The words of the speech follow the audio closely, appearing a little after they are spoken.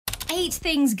8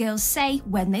 things girls say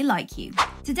when they like you.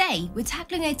 Today, we're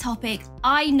tackling a topic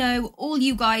I know all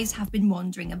you guys have been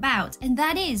wondering about, and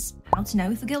that is how to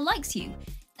know if a girl likes you.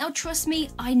 Now, trust me,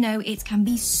 I know it can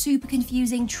be super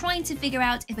confusing trying to figure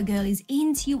out if a girl is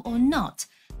into you or not.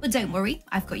 But don't worry,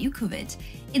 I've got you covered.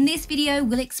 In this video,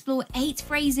 we'll explore 8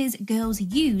 phrases girls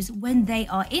use when they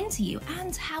are into you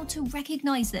and how to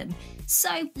recognize them.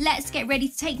 So let's get ready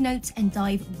to take notes and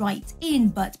dive right in.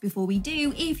 But before we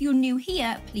do, if you're new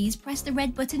here, please press the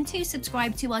red button to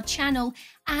subscribe to our channel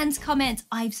and comment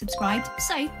 "I've subscribed"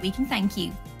 so we can thank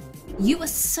you. You are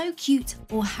so cute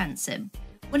or handsome.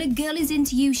 When a girl is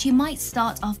into you, she might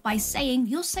start off by saying,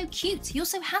 "You're so cute, you're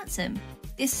so handsome."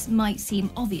 This might seem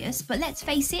obvious, but let's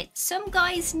face it, some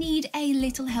guys need a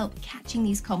little help catching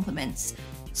these compliments.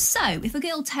 So, if a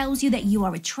girl tells you that you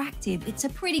are attractive, it's a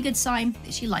pretty good sign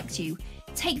that she likes you.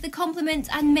 Take the compliment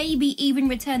and maybe even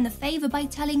return the favor by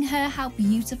telling her how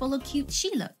beautiful or cute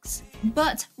she looks.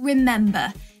 But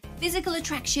remember, physical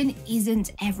attraction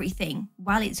isn't everything.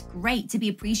 While it's great to be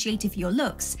appreciated for your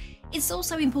looks, it's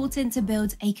also important to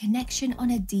build a connection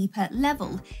on a deeper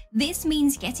level. This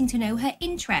means getting to know her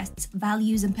interests,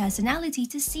 values, and personality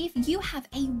to see if you have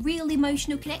a real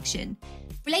emotional connection.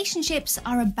 Relationships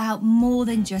are about more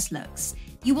than just looks.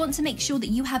 You want to make sure that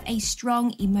you have a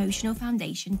strong emotional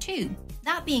foundation too.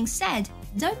 That being said,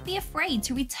 don't be afraid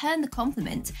to return the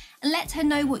compliment and let her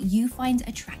know what you find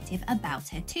attractive about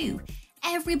her too.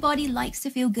 Everybody likes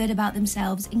to feel good about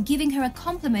themselves, and giving her a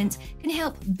compliment can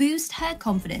help boost her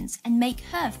confidence and make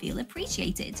her feel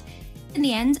appreciated. In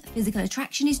the end, physical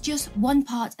attraction is just one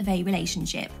part of a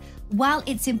relationship. While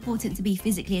it's important to be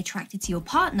physically attracted to your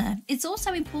partner, it's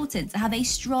also important to have a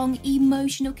strong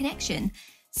emotional connection.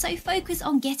 So focus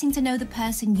on getting to know the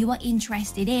person you are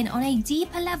interested in on a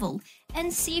deeper level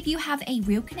and see if you have a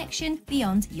real connection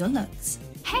beyond your looks.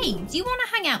 Hey, do you want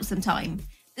to hang out sometime?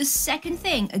 The second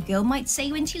thing a girl might say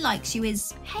when she likes you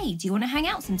is, "Hey, do you want to hang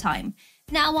out sometime?"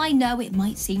 Now, I know it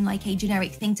might seem like a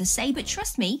generic thing to say, but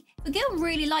trust me, if a girl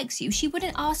really likes you, she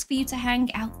wouldn't ask for you to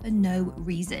hang out for no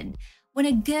reason. When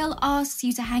a girl asks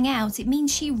you to hang out, it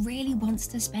means she really wants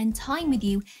to spend time with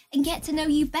you and get to know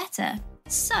you better.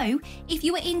 So, if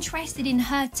you are interested in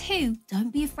her too,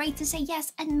 don't be afraid to say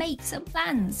yes and make some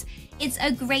plans. It's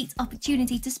a great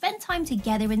opportunity to spend time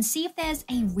together and see if there's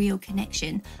a real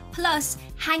connection. Plus,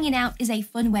 hanging out is a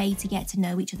fun way to get to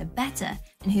know each other better.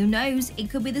 And who knows, it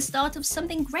could be the start of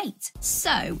something great.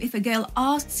 So, if a girl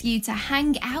asks you to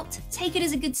hang out, take it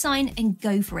as a good sign and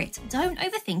go for it. Don't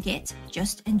overthink it,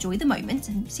 just enjoy the moment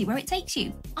and see where it takes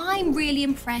you. I'm really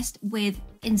impressed with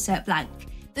insert blank.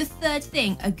 The third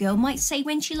thing a girl might say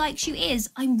when she likes you is,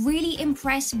 "I'm really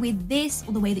impressed with this,"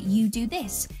 or "the way that you do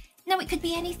this." Now, it could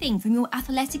be anything from your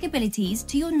athletic abilities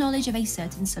to your knowledge of a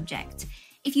certain subject.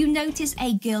 If you notice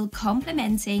a girl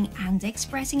complimenting and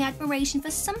expressing admiration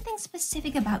for something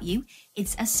specific about you,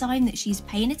 it's a sign that she's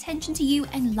paying attention to you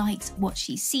and likes what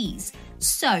she sees.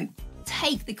 So,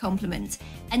 take the compliment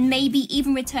and maybe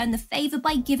even return the favor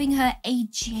by giving her a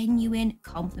genuine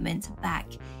compliment back.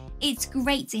 It's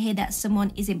great to hear that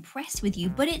someone is impressed with you,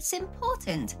 but it's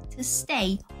important to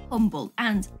stay humble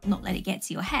and not let it get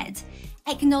to your head.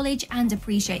 Acknowledge and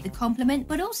appreciate the compliment,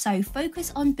 but also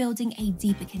focus on building a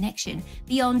deeper connection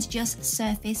beyond just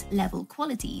surface level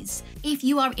qualities. If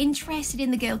you are interested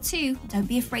in the girl too, don't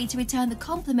be afraid to return the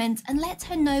compliment and let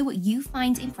her know what you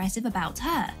find impressive about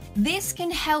her. This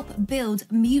can help build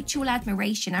mutual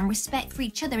admiration and respect for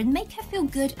each other and make her feel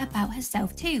good about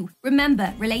herself too.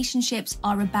 Remember, relationships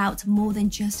are about more than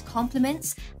just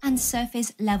compliments and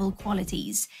surface level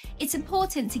qualities. It's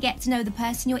important to get to know the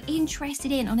person you're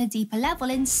interested in on a deeper level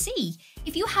and see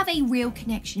if you have a real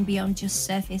connection beyond just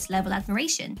surface level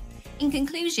admiration. In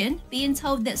conclusion, being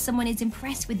told that someone is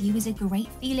impressed with you is a great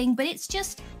feeling, but it's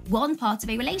just one part of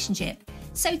a relationship.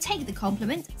 So take the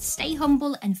compliment, stay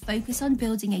humble, and focus on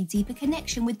building a deeper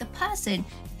connection with the person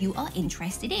you are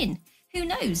interested in. Who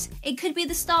knows? It could be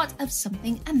the start of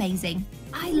something amazing.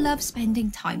 I love spending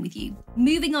time with you.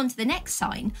 Moving on to the next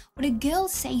sign, when a girl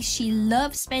says she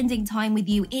loves spending time with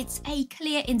you, it's a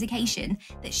clear indication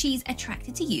that she's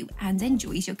attracted to you and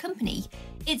enjoys your company.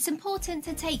 It's important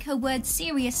to take her words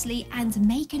seriously and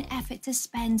make an effort to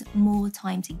spend more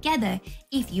time together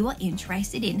if you are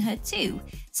interested in her too.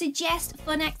 Suggest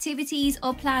fun activities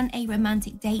or plan a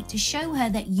romantic date to show her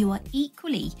that you are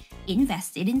equally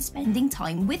invested in spending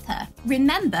time with her.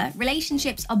 Remember,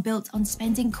 relationships are built on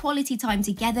spending quality time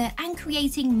together and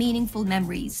creating meaningful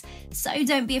memories. So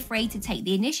don't be afraid to take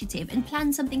the initiative and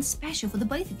plan something special for the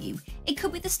both of you. It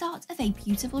could be the start of a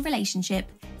beautiful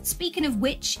relationship. Speaking of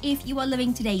which, if you are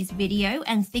loving today's video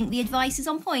and think the advice is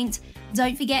on point,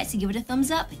 Don't forget to give it a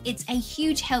thumbs up. It's a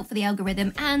huge help for the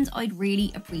algorithm and I'd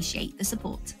really appreciate the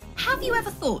support. Have you ever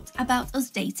thought about us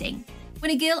dating?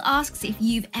 When a girl asks if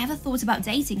you've ever thought about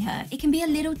dating her, it can be a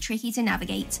little tricky to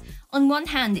navigate. On one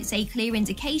hand, it's a clear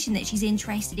indication that she's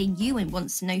interested in you and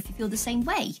wants to know if you feel the same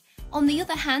way. On the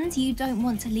other hand, you don't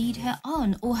want to lead her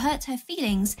on or hurt her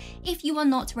feelings if you are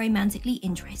not romantically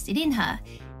interested in her.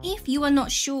 If you are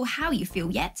not sure how you feel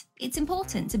yet, it's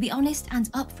important to be honest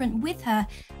and upfront with her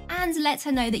and let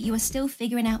her know that you are still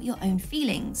figuring out your own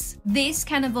feelings. This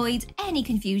can avoid any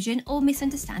confusion or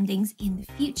misunderstandings in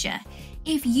the future.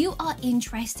 If you are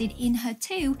interested in her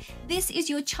too, this is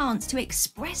your chance to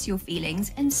express your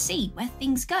feelings and see where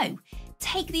things go.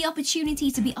 Take the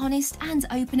opportunity to be honest and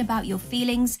open about your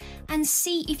feelings and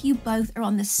see if you both are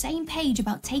on the same page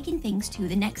about taking things to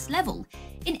the next level.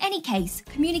 In any case,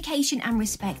 communication and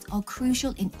respect are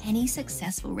crucial in any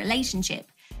successful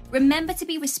relationship. Remember to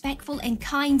be respectful and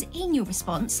kind in your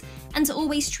response and to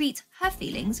always treat her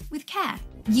feelings with care.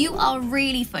 You are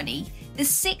really funny. The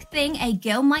sick thing a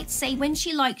girl might say when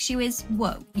she likes you is,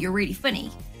 "Whoa, you're really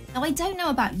funny." Now, I don't know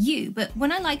about you, but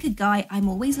when I like a guy, I'm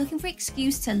always looking for an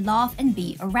excuse to laugh and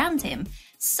be around him.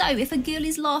 So if a girl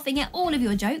is laughing at all of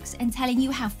your jokes and telling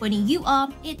you how funny you are,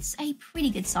 it's a pretty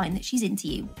good sign that she's into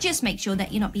you. Just make sure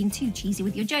that you're not being too cheesy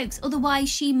with your jokes, otherwise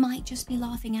she might just be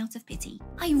laughing out of pity.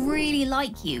 I really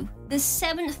like you. The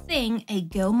 7th thing a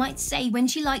girl might say when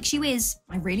she likes you is,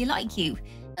 "I really like you."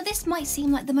 Now, this might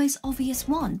seem like the most obvious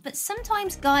one, but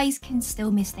sometimes guys can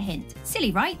still miss the hint.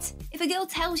 Silly, right? If a girl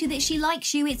tells you that she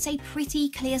likes you, it's a pretty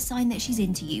clear sign that she's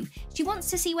into you. She wants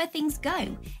to see where things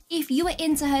go. If you are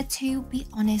into her too, be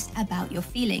honest about your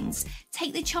feelings.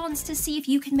 Take the chance to see if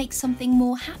you can make something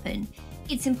more happen.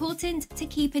 It's important to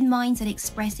keep in mind that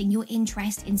expressing your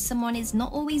interest in someone is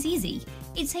not always easy.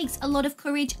 It takes a lot of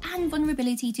courage and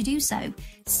vulnerability to do so.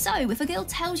 So if a girl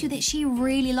tells you that she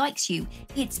really likes you,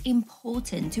 it's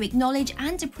important to acknowledge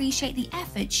and appreciate the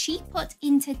effort she put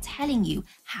into telling you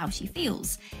how she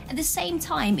feels. At the same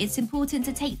time, it's important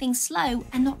to take things slow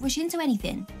and not rush into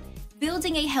anything.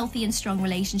 Building a healthy and strong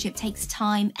relationship takes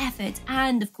time, effort,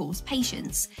 and of course,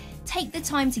 patience. Take the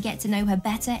time to get to know her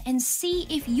better and see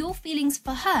if your feelings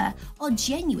for her are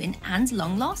genuine and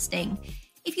long-lasting.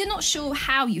 If you're not sure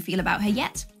how you feel about her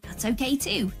yet, that's okay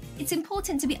too. It's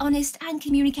important to be honest and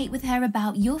communicate with her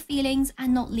about your feelings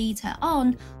and not lead her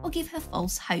on or give her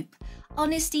false hope.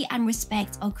 Honesty and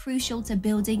respect are crucial to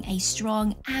building a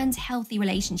strong and healthy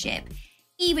relationship,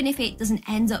 even if it doesn't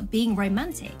end up being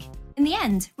romantic. In the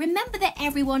end, remember that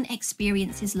everyone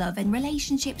experiences love and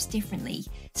relationships differently.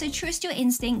 So trust your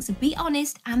instincts, be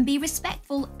honest and be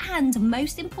respectful, and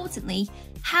most importantly,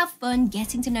 have fun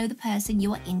getting to know the person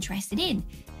you are interested in.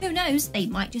 Who knows, they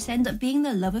might just end up being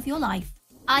the love of your life.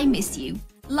 I miss you.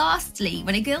 Lastly,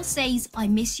 when a girl says, "I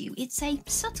miss you," it's a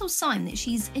subtle sign that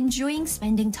she's enjoying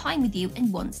spending time with you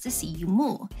and wants to see you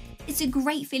more. It's a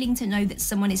great feeling to know that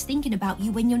someone is thinking about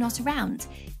you when you're not around.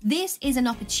 This is an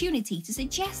opportunity to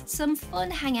suggest some fun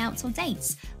hangouts or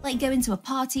dates, like going to a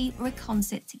party or a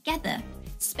concert together.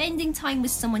 Spending time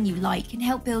with someone you like can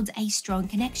help build a strong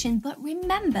connection, but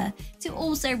remember to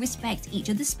also respect each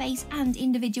other's space and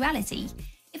individuality.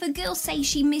 If a girl says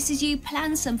she misses you,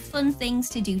 plan some fun things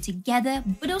to do together,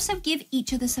 but also give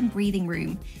each other some breathing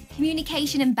room.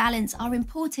 Communication and balance are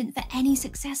important for any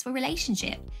successful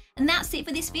relationship. And that's it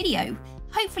for this video.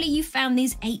 Hopefully you found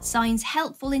these 8 signs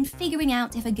helpful in figuring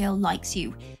out if a girl likes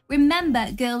you.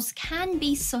 Remember, girls can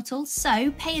be subtle,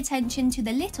 so pay attention to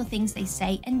the little things they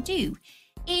say and do.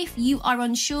 If you are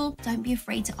unsure, don't be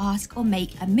afraid to ask or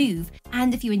make a move.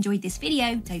 And if you enjoyed this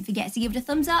video, don't forget to give it a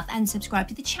thumbs up and subscribe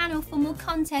to the channel for more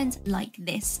content like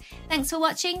this. Thanks for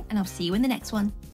watching, and I'll see you in the next one.